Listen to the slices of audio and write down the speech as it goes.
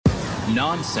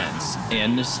Nonsense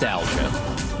and Nostalgia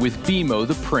with BMO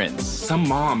the Prince. Some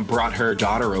mom brought her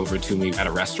daughter over to me at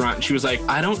a restaurant, and she was like,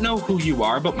 I don't know who you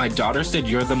are, but my daughter said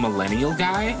you're the millennial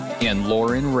guy. And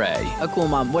Lauren Ray. A cool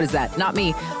mom. What is that? Not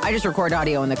me. I just record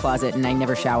audio in the closet and I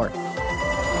never shower.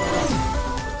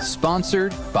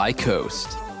 Sponsored by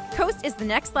Coast. Coast is the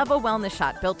next level wellness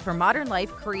shot built for modern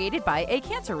life, created by a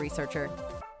cancer researcher.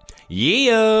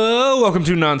 Yeah, welcome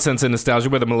to Nonsense and Nostalgia,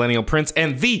 where the millennial prince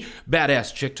and the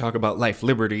badass chick talk about life,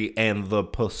 liberty, and the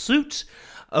pursuit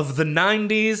of the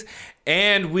 90s.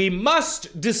 And we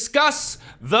must discuss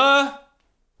the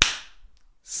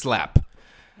slap.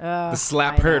 The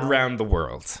slap heard around the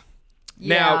world.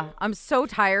 Yeah, Now, I'm so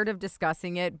tired of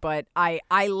discussing it, but I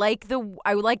like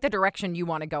the direction you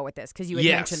want to go with this, because you had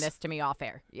mentioned this to me off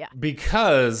air. Yeah,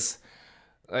 because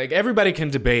like everybody can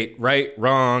debate right,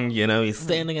 wrong, you know, he's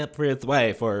standing up for his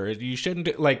wife, or you shouldn't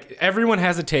do, like everyone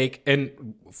has a take,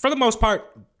 and for the most part,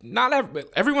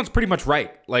 everyone's pretty much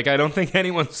right. Like I don't think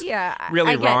anyone's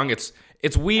really wrong.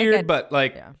 It's weird, but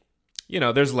like you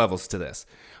know, there's levels to this.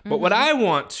 But what I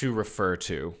want to refer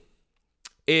to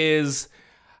is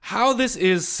how this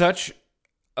is such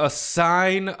a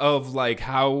sign of like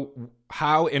how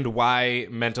and why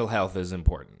mental health is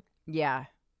important. Yeah.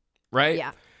 Right?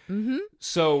 Yeah. Mm-hmm.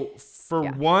 So for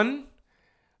one,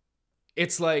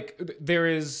 it's like there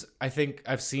is, I think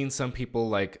I've seen some people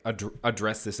like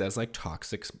address this as like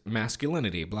toxic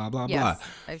masculinity, blah, blah, blah.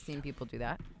 I've seen people do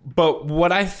that. But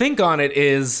what I think on it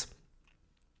is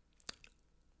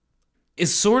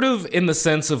sort of in the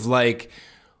sense of like,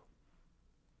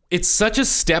 it's such a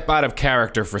step out of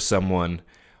character for someone.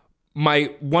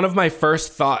 One of my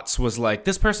first thoughts was like,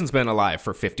 this person's been alive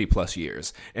for 50 plus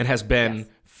years and has been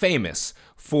famous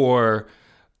for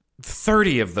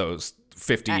 30 of those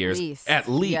 50 years at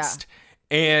least.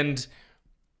 Yeah.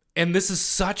 And this is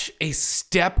such a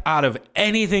step out of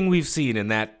anything we've seen in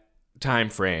that time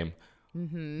frame.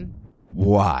 Mm-hmm.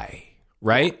 Why?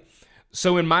 Right? Yeah.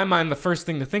 So in my mind, the first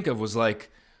thing to think of was like,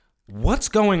 what's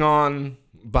going on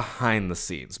behind the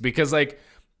scenes? Because like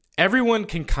everyone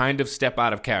can kind of step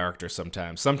out of character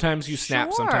sometimes. Sometimes you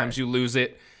snap, sometimes you lose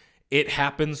it. It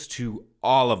happens to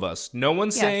all of us. No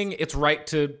one's saying it's right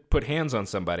to put hands on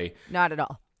somebody. Not at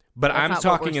all. But I'm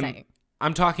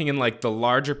talking in like the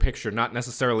larger picture, not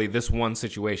necessarily this one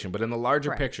situation, but in the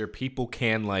larger picture, people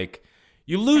can like,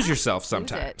 you lose yourself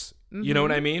sometimes. Mm-hmm. You know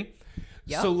what I mean?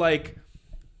 Yep. So like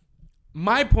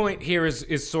my point here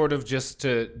is sort of just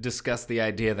to discuss the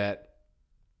idea that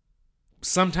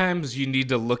sometimes you need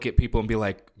to look at people and be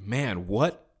like, man,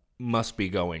 what must be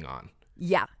going on?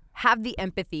 Yeah. Have the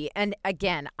empathy. And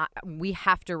again, we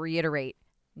have to reiterate,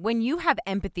 when you have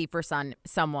empathy for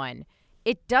someone,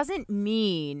 it doesn't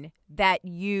mean that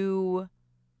you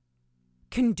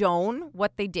condone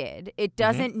what they did. It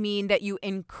doesn't mean that you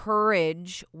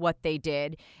encourage what they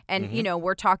did. And, you know,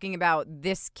 we're talking about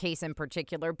this case in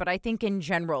particular, but I think in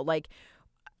general, like,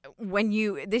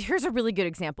 here's a really good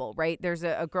example, right? There's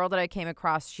a girl that I came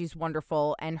across. She's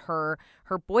wonderful. And her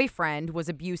boyfriend was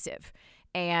abusive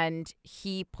and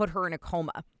he put her in a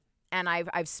coma. And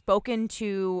I've spoken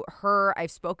to her.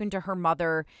 I've spoken to her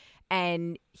mother,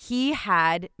 and he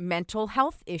had mental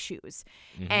health issues.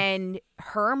 Mm-hmm. And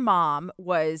her mom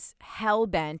was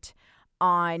hell-bent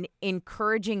on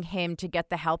encouraging him to get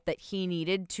the help that he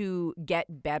needed to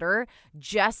get better,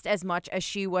 just as much as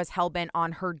she was hell-bent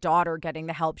on her daughter getting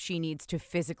the help she needs to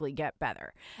physically get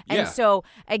better. And so,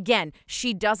 again,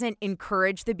 she doesn't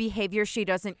encourage the behavior. She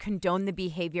doesn't condone the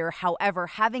behavior. However,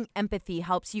 having empathy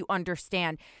helps you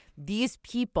understand these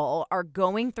people are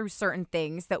going through certain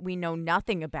things that we know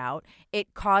nothing about.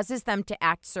 It causes them to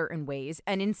act certain ways.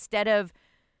 And instead of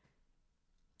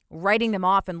writing them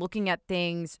off and looking at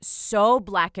things so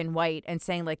black and white and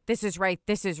saying like, this is right,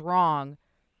 this is wrong,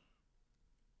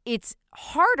 it's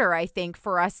harder, I think,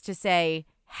 for us to say,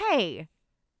 hey,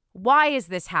 why is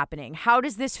this happening? How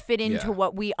does this fit into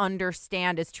what we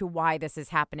understand as to why this is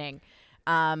happening?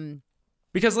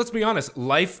 Because let's be honest,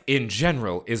 life in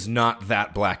general is not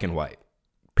that black and white,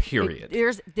 period.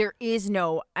 There is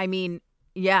no, I mean,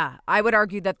 I would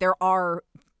argue that there are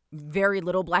very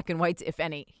little black and whites, if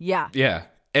any. Yeah. Yeah.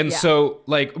 And so,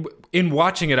 like, in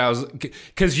watching it, I was,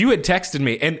 because you had texted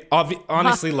me, and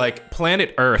honestly, like,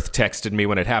 Planet Earth texted me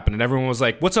when it happened, and everyone was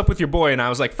like, what's up with your boy? And I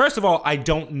was like, first of all, I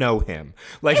don't know him.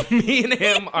 Like, me and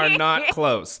him are not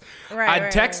close. I'd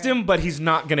text him, but he's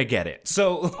not going to get it.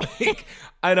 So, like,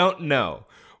 I don't know.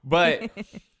 But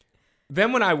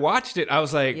then when I watched it, I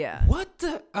was like, what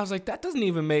the? I was like, that doesn't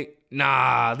even make,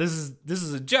 this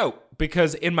is a joke.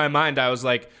 Because in my mind, I was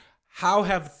like, how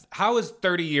has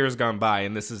 30 years gone by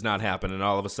and this has not happened, and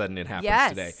all of a sudden it happens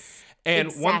today? And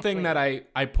one thing Exactly. that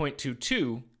I point to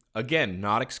too, again,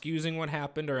 not excusing what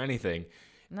happened or anything,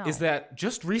 No. is that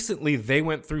just recently they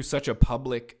went through such a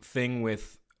public thing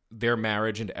with their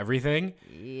marriage and everything.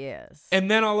 Yes. And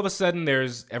then all of a sudden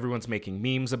everyone's making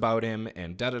memes about him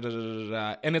and da da da da da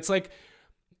da. And it's like,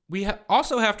 we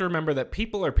also have to remember that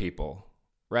people are people,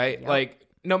 right? Like,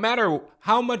 no matter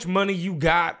how much money you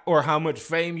got or how much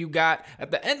fame you got,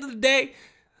 at the end of the day,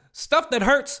 stuff that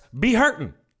hurts be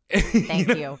hurting. Thank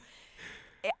you.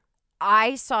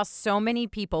 I saw so many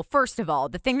people. First of all,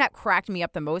 the thing that cracked me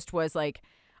up the most was like,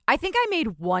 I think I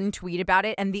made one tweet about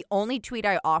it, and the only tweet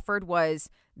I offered was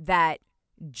that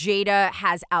Jada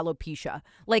has alopecia.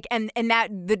 Like, and that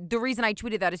the reason I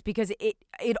tweeted that is because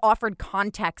it offered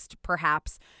context,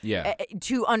 perhaps, Yeah.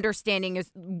 to understanding is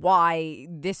why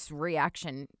this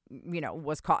reaction,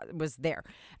 was there.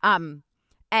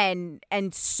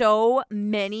 And so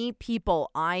many people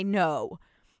I know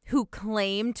who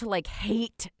claim to like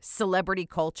hate celebrity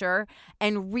culture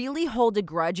and really hold a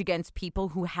grudge against people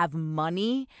who have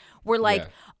money were like, Yeah.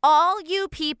 all you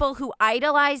people who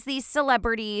idolize these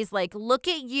celebrities, like, look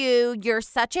at you, you're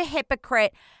such a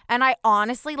hypocrite. And I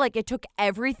honestly, like, it took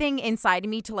everything inside of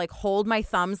me to like hold my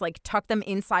thumbs, like tuck them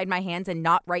inside my hands and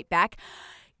not write back.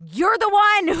 You're the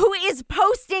one who is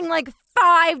posting like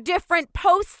 5 different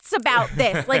posts about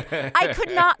this. Like, I could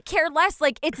not care less.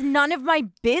 Like, it's none of my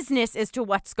business as to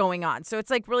what's going on. So it's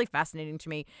like really fascinating to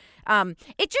me.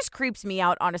 It just creeps me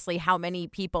out, honestly, how many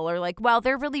people are like, well,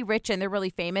 they're really rich and they're really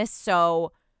famous,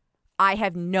 so I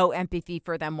have no empathy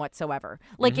for them whatsoever.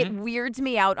 Like, it weirds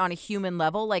me out on a human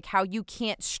level, like how you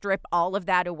can't strip all of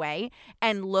that away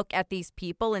and look at these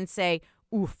people and say,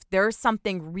 oof, there's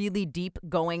something really deep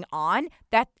going on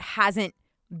that hasn't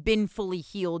been fully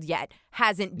healed yet,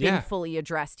 hasn't been fully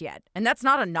addressed yet. And that's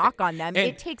not a knock on them.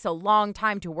 It takes a long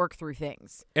time to work through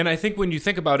things. And I think when you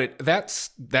think about it, that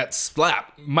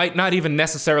slap might not even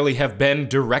necessarily have been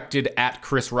directed at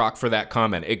Chris Rock for that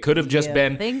comment. It could have just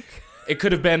been... It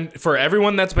could have been for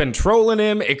everyone that's been trolling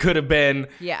him. It could have been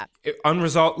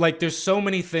unresolved. Like, there's so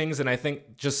many things, and I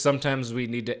think just sometimes we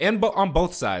need to, and on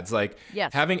both sides, like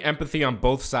having empathy on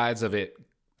both sides of it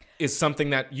is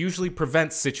something that usually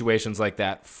prevents situations like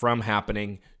that from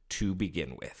happening to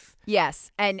begin with.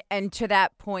 Yes, and to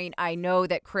that point, I know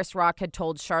that Chris Rock had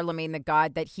told Charlemagne the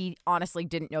God that he honestly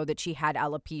didn't know that she had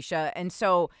alopecia, and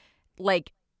so,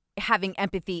 like, having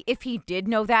empathy, if he did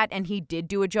know that and he did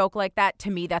do a joke like that,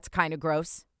 to me that's kind of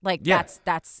gross. Like,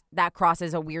 that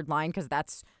crosses a weird line because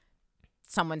that's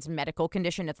someone's medical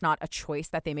condition. It's not a choice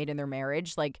that they made in their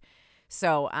marriage. Like,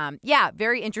 so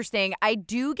very interesting. I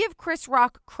do give Chris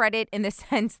Rock credit in the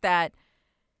sense that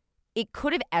it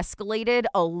could have escalated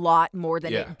a lot more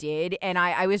than it did, and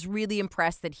I was really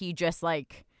impressed that he just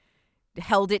like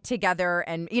held it together.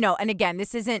 And and again,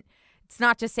 it's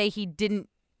not to say he didn't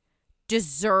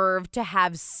deserve to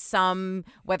have some,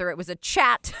 whether it was a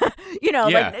chat,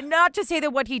 like, not to say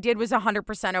that what he did was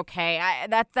 100% okay.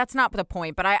 That's not the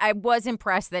point, but I was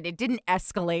impressed that it didn't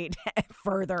escalate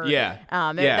further.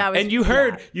 That was, and you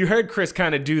heard Chris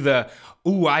kind of do the,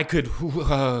 ooh, I could,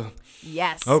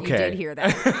 yes, okay. You did hear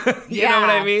that. You know what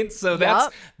I mean? So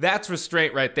that's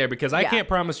restraint right there, because I can't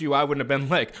promise you I wouldn't have been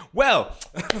like, well,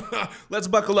 let's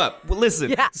buckle up. Well,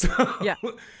 listen.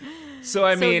 So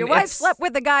I mean, your wife slept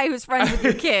with a guy who's friends with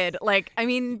your kid. Like, I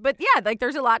mean, but like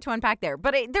there's a lot to unpack there.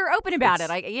 But they're open about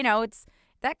it. It's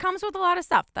that comes with a lot of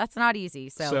stuff. That's not easy.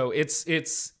 So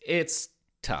it's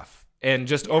tough. And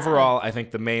just overall, I think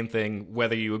the main thing,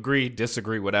 whether you agree,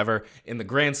 disagree, whatever, in the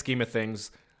grand scheme of things,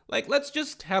 like, let's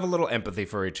just have a little empathy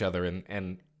for each other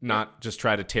and not just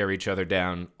try to tear each other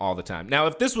down all the time. Now,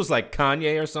 if this was like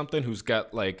Kanye or something, who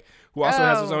also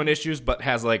has his own issues, but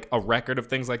has like a record of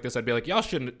things like this, I'd be like, y'all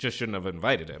shouldn't have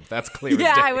invited him. That's clear as day.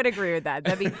 I would agree with that.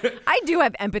 I do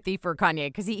have empathy for Kanye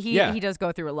because he does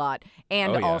go through a lot,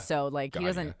 and also like he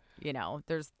doesn't.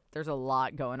 There's a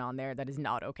lot going on there that is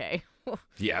not okay.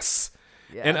 Yes.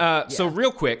 And so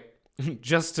real quick,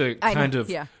 just to kind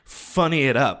of funny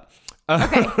it up.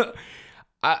 Okay.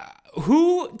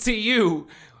 Who to you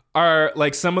are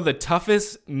like some of the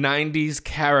toughest 90s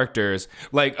characters?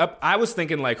 Like, I was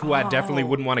thinking like who I definitely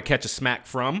wouldn't want to catch a smack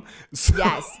from.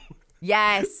 So,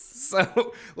 Yes.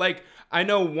 So, like, I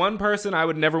know one person I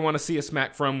would never want to see a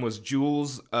smack from was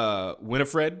Jules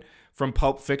Winifred from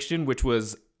Pulp Fiction, which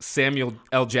was Samuel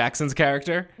L. Jackson's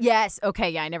character. Yes. Okay.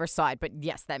 Yeah, I never saw it, but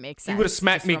yes, that makes sense. He would have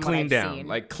smacked me clean down,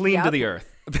 like clean to the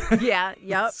earth.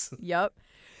 Yep.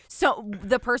 So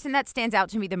the person that stands out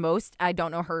to me the most, I don't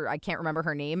know her, I can't remember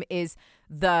her name, is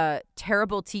the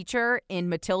terrible teacher in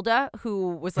Matilda who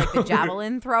was like the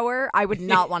javelin thrower. I would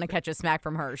not want to catch a smack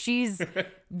from her. She's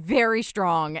very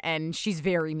strong and she's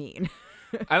very mean.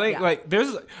 I think like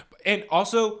there's, and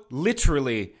also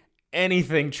literally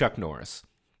anything Chuck Norris.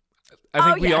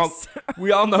 I think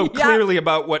we all know clearly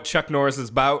about what Chuck Norris is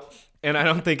about, and I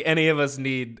don't think any of us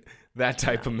need that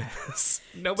type of mess.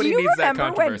 Nobody needs that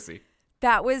controversy.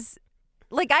 That was,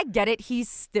 like, I get it. He's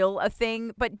still a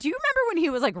thing. But do you remember when he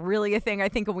was, like, really a thing? I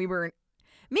think when we were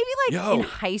maybe, like, in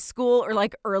high school or,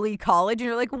 like, early college. And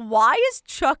you're like, why is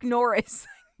Chuck Norris?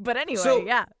 But anyway,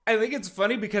 yeah. I think it's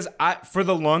funny because for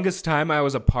the longest time, I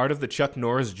was a part of the Chuck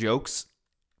Norris jokes,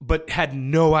 but had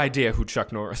no idea who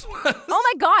Chuck Norris was.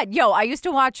 Oh, my God. Yo, I used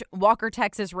to watch Walker,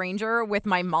 Texas Ranger with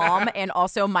my mom and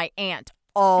also my aunt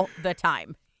all the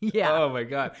time. Yeah. Oh my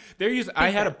God. I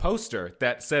had a poster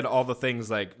that said all the things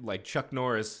like Chuck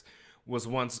Norris was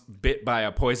once bit by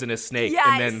a poisonous snake,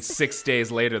 and then 6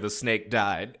 days later the snake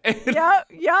died.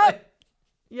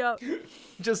 Yep.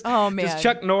 Just man. Just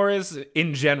Chuck Norris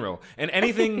in general, and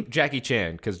anything Jackie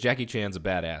Chan, because Jackie Chan's a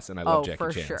badass, and I love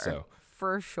Jackie Chan. Sure. So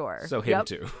for sure. So him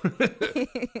too.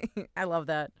 I love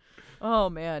that.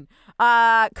 Oh, man.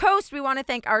 Coast, we want to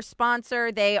thank our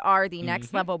sponsor. They are the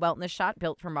Next Level Wellness Shot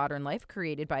built for modern life,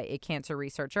 created by a cancer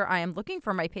researcher. I am looking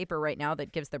for my paper right now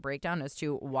that gives the breakdown as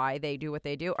to why they do what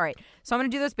they do. All right. So I'm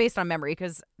going to do this based on memory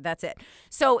because that's it.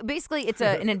 So basically, it's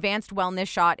an advanced wellness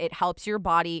shot. It helps your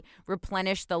body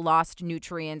replenish the lost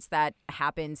nutrients that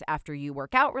happens after you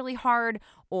work out really hard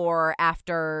or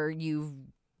after you've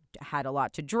had a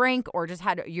lot to drink or just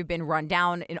you've been run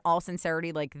down. In all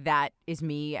sincerity, like, that is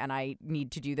me and I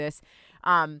need to do this.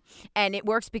 And it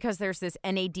works because there's this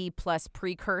NAD plus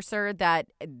precursor that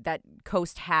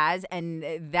Coast has,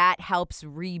 and that helps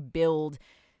rebuild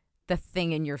the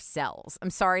thing in your cells.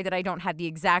 I'm sorry that I don't have the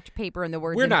exact paper and the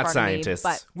words. We're in not front scientists.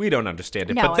 Of me, we don't understand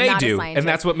it, no, but they I'm not do, a scientist, and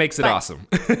that's what makes it awesome.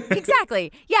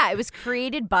 Exactly. Yeah, it was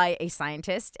created by a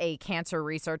scientist, a cancer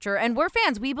researcher, and we're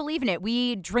fans. We believe in it.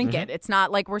 We drink it. It's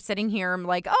not like we're sitting here and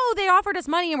like, oh, they offered us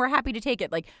money and we're happy to take it.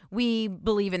 Like, we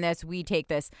believe in this. We take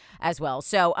this as well.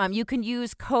 So you can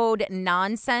use code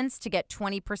NONSENSE to get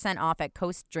 20% off at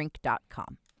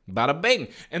coastdrink.com. Bada bing.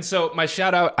 And so my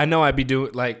shout out, I know I'd be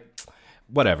doing like,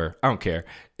 whatever, I don't care.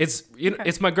 It's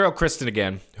it's my girl Kristen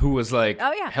again, who was like,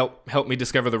 oh yeah, help me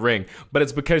discover the ring. But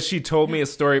it's because she told me a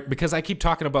story, because I keep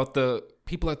talking about the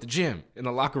people at the gym in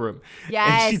the locker room. Yes,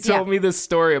 and she told me this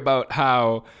story about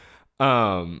how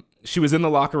she was in the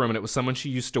locker room and it was someone she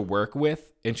used to work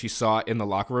with and she saw in the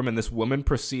locker room, and this woman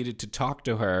proceeded to talk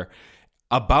to her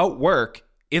about work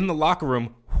in the locker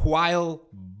room while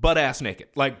butt ass naked,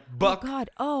 like buck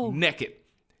naked.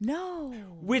 No.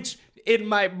 Which in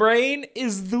my brain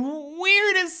is the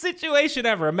weirdest situation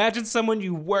ever. Imagine someone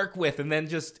you work with and then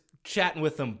just chatting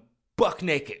with them buck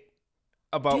naked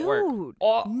about work. Dude,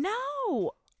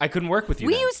 no. I couldn't work with you.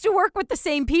 We then. used to work with the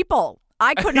same people.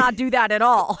 I could not do that at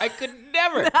all. I could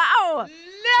never. No.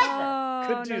 Never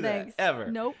could do that. Thanks.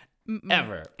 Ever. Nope.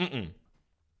 Ever.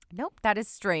 Nope, that is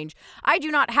strange. I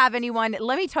do not have anyone.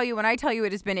 Let me tell you, when I tell you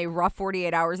it has been a rough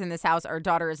 48 hours in this house, our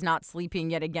daughter is not sleeping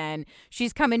yet again.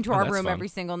 She's come into our room every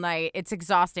single night. It's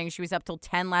exhausting. She was up till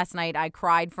 10 last night. I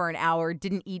cried for an hour,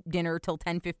 didn't eat dinner till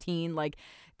 10:15. Like,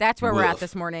 that's where we're at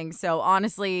this morning. So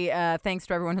honestly, thanks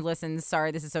to everyone who listens.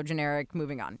 Sorry, this is so generic.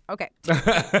 Moving on. Okay. Doing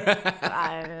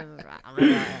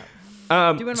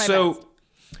my best.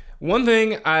 One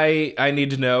thing I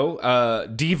need to know,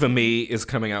 Diva Me is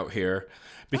coming out here.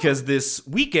 Because this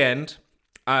weekend,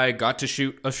 I got to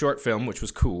shoot a short film, which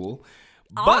was cool.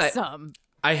 Awesome.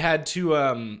 But I had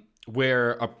to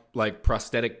wear a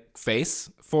prosthetic face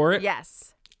for it.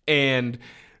 Yes. And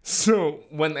so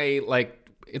when they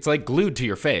it's glued to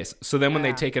your face. So then when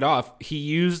they take it off, he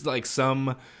used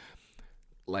some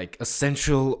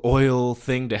essential oil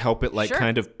thing to help it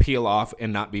kind of peel off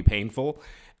and not be painful.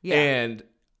 Yeah. And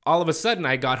all of a sudden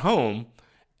I got home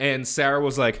and Sarah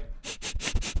was like,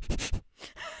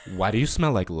 why do you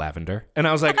smell like lavender? And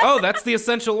I was like, oh, that's the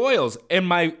essential oils. And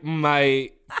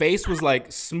my face was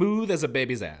smooth as a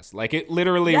baby's ass. It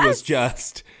literally was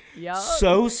just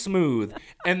so smooth.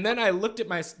 And then I looked at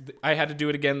I had to do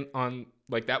it again on,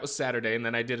 that was Saturday. And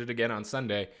then I did it again on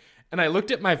Sunday. And I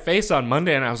looked at my face on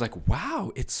Monday and I was like,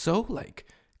 wow, it's so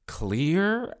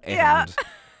clear. And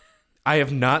I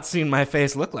have not seen my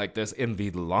face look like this in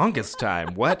the longest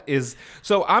time.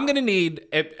 So I'm going to need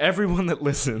everyone that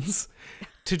listens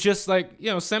to just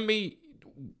send me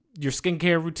your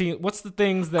skincare routine. What's the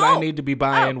things that I need to be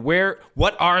buying?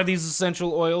 What are these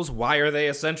essential oils? Why are they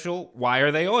essential? Why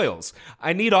are they oils?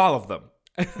 I need all of them.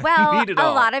 Well, Need it a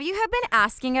all. lot of you have been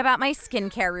asking about my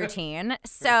skincare routine,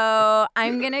 so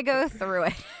I'm going to go through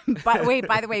it. But wait,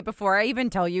 by the way, before I even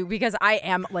tell you, because I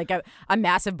am like a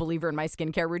massive believer in my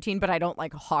skincare routine, but I don't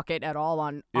like hawk it at all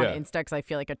on Yeah. Insta because I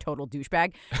feel like a total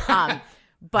douchebag.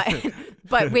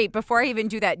 But wait, before I even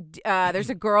do that, there's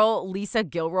a girl, Lisa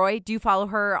Gilroy. Do you follow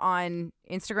her on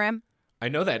Instagram? I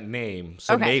know that name,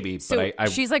 so Okay, maybe, so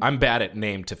but she's like- I'm bad at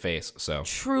name to face, so.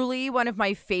 Truly one of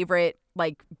my favorite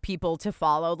like people to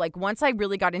follow. Like once I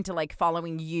really got into like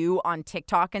following you on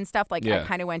TikTok and stuff, like Yeah. I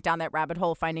kind of went down that rabbit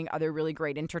hole finding other really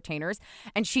great entertainers.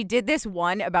 And she did this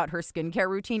one about her skincare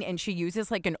routine, and she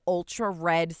uses like an ultra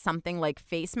red something like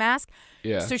face mask.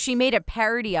 Yeah. So she made a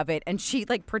parody of it, and she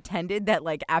like pretended that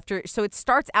like after, so it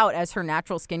starts out as her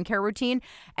natural skincare routine,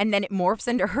 and then it morphs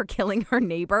into her killing her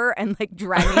neighbor and like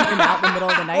dragging him out in the middle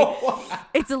of the night.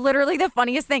 It's literally the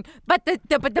funniest thing. But the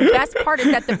best part is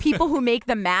that the people who make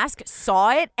the mask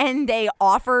saw it, and they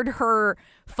offered her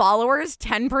followers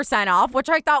 10% off, which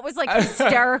I thought was like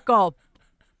hysterical.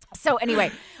 So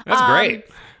anyway, That's great.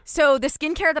 So the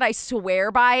skincare that I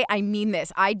swear by, I mean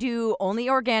this. I do only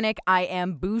organic. I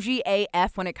am bougie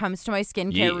AF when it comes to my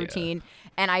skincare Yeah. routine.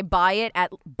 And I buy it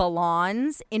at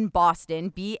Balans in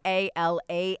Boston,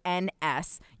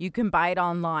 Balans. You can buy it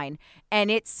online. And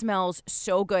it smells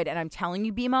so good. And I'm telling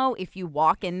you, BMO, if you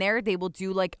walk in there, they will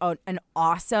do like an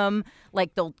awesome,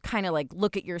 like they'll kind of like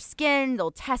look at your skin,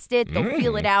 they'll test it, they'll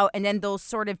feel it out, and then they'll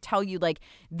sort of tell you like,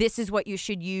 this is what you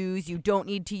should use. You don't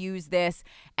need to use this.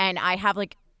 And I have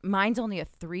like, mine's only a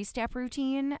 3-step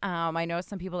routine. I know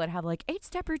some people that have like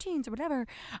 8-step routines or whatever.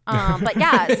 But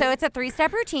yeah, so it's a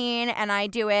 3-step routine, and I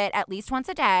do it at least once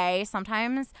a day.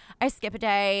 Sometimes I skip a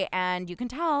day, and you can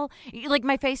tell, like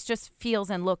my face just feels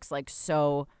and looks like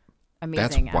so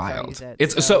amazing. That's after I wild. use it.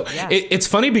 It's so yeah. it's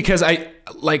funny because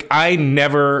I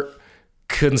never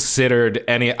considered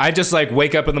any. I just like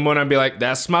wake up in the morning and be like,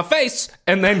 that's my face,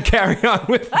 and then carry on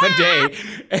with my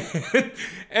day.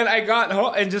 And I got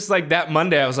home, and just like that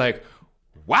Monday, I was like,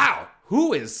 wow,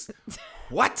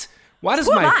 what? Why does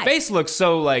Who am my I? face look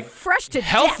so like Fresh to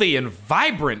healthy and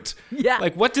vibrant? Yeah.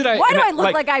 Like what did I? Why and do I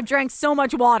look like I've drank so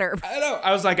much water? I know.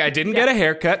 I was like, I didn't get a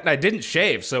haircut and I didn't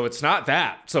shave, so it's not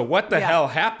that. So what the Yeah. hell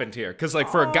happened here? Because like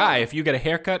for a guy, if you get a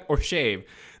haircut or shave,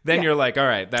 then Yeah. you're like, all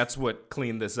right, that's what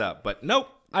cleaned this up. But nope,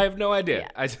 I have no idea.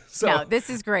 No, this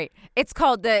is great. It's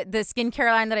called the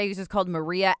skincare line that I use is called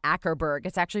Maria Ackerberg.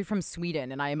 It's actually from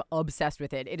Sweden, and I am obsessed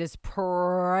with it. It is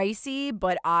pricey,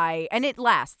 but and it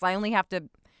lasts. I only have to.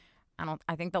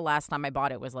 I think the last time I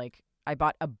bought it was like I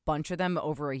bought a bunch of them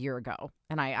over a year ago,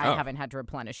 and I haven't had to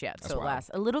replenish yet. So it wild.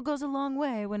 lasts. A little goes a long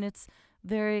way when it's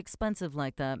very expensive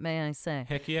like that, may I say.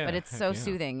 Heck yeah. But it's heck so yeah.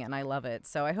 soothing, and I love it.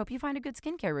 So I hope you find a good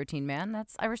skincare routine, man.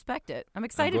 I respect it. I'm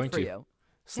excited going for to. you.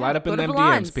 Slide up go in to them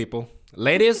Blondes. DMs, people.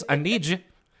 Ladies, I need you.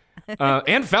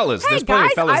 And fellas. Hey There's plenty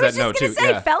guys, of fellas I was that know just too. gonna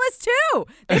say Yeah. fellas too.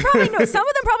 They probably know. Some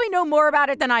of them probably know more about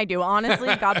it than I do.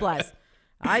 Honestly, God bless.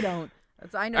 I don't.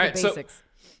 I know All the right, so- basics.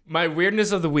 My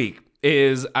weirdness of the week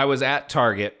is I was at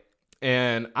Target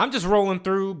and I'm just rolling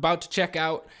through, about to check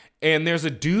out, and there's a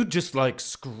dude just like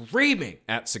screaming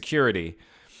at security.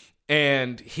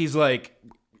 And he's like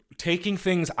taking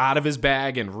things out of his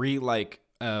bag and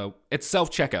it's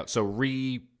self-checkout, so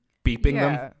beeping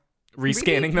them.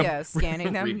 Rescanning them. Yeah,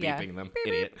 scanning them. Re-beeping Yeah. them.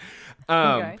 Idiot.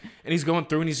 Okay. And he's going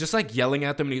through and he's just like yelling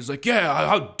at them and he's like, yeah,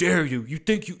 how dare you? You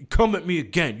think you come at me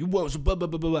again? You was blah, blah,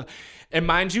 blah, blah, blah. And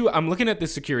mind you, I'm looking at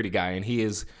this security guy and he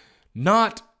is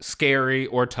not scary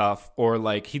or tough or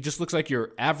like, he just looks like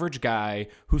your average guy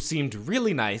who seemed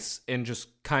really nice and just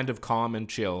kind of calm and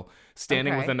chill,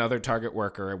 standing Okay. with another Target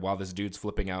worker while this dude's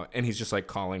flipping out and he's just like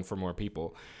calling for more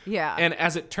people. Yeah. And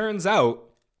as it turns out,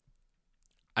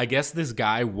 I guess this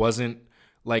guy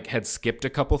had skipped a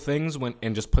couple things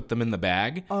and just put them in the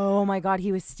bag. Oh my God,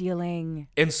 he was stealing.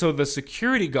 And so the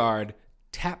security guard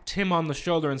tapped him on the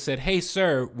shoulder and said, hey,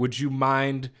 sir, would you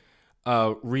mind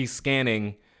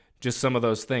rescanning just some of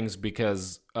those things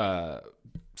because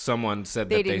someone said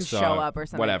They that didn't they saw show up or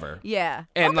something. whatever. Yeah.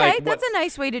 And, okay, like, that's a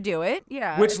nice way to do it.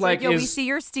 Yeah. Which, It's like, yo, we is- see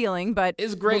you're stealing, but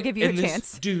Is great. we'll give you and a this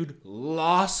chance. dude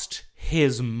lost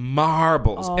his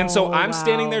marbles. And so Oh, I'm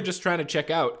standing wow. there just trying to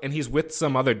check out, and he's with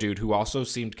some other dude who also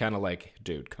seemed kind of like,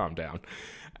 dude, calm down.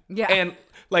 Yeah. And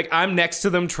like I'm next to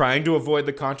them trying to avoid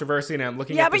the controversy, and I'm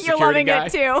looking Yeah, at the but you're security loving guy.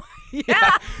 it too.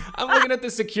 Yeah. I'm looking at the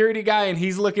security guy, and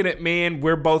he's looking at me, and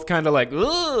we're both kind of like,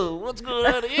 ooh, what's going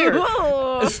on here?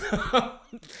 Ooh.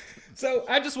 So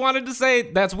I just wanted to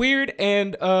say that's weird,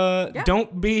 and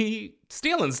don't be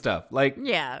stealing stuff. Like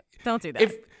Yeah. Don't do that.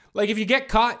 if you get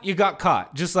caught, you got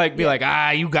caught. Just like be like,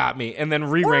 you got me, and then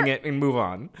re-ring it and move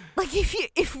on. Like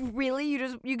if really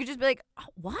you could just be like, "Oh,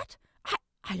 what?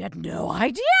 I had no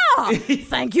idea.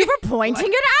 Thank you for pointing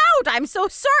it out. I'm so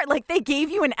sorry. Like, they gave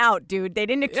you an out, dude. They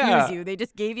didn't accuse you. They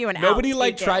just gave you an out. Nobody,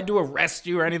 like, tried to arrest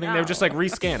you or anything. No. They were just like,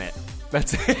 rescan it.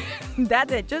 That's it.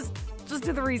 That's it. Just do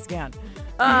the rescan.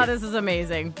 This is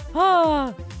amazing.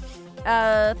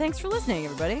 Thanks for listening,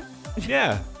 everybody.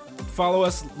 Yeah. Follow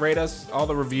us, rate us, all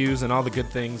the reviews and all the good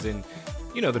things. And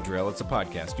you know the drill. It's a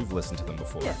podcast. You've listened to them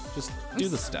before. Yeah. Just do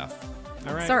the stuff.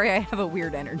 All right? Sorry, I have a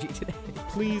weird energy today.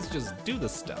 Please just do the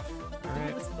stuff. All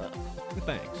right?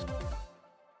 Thanks.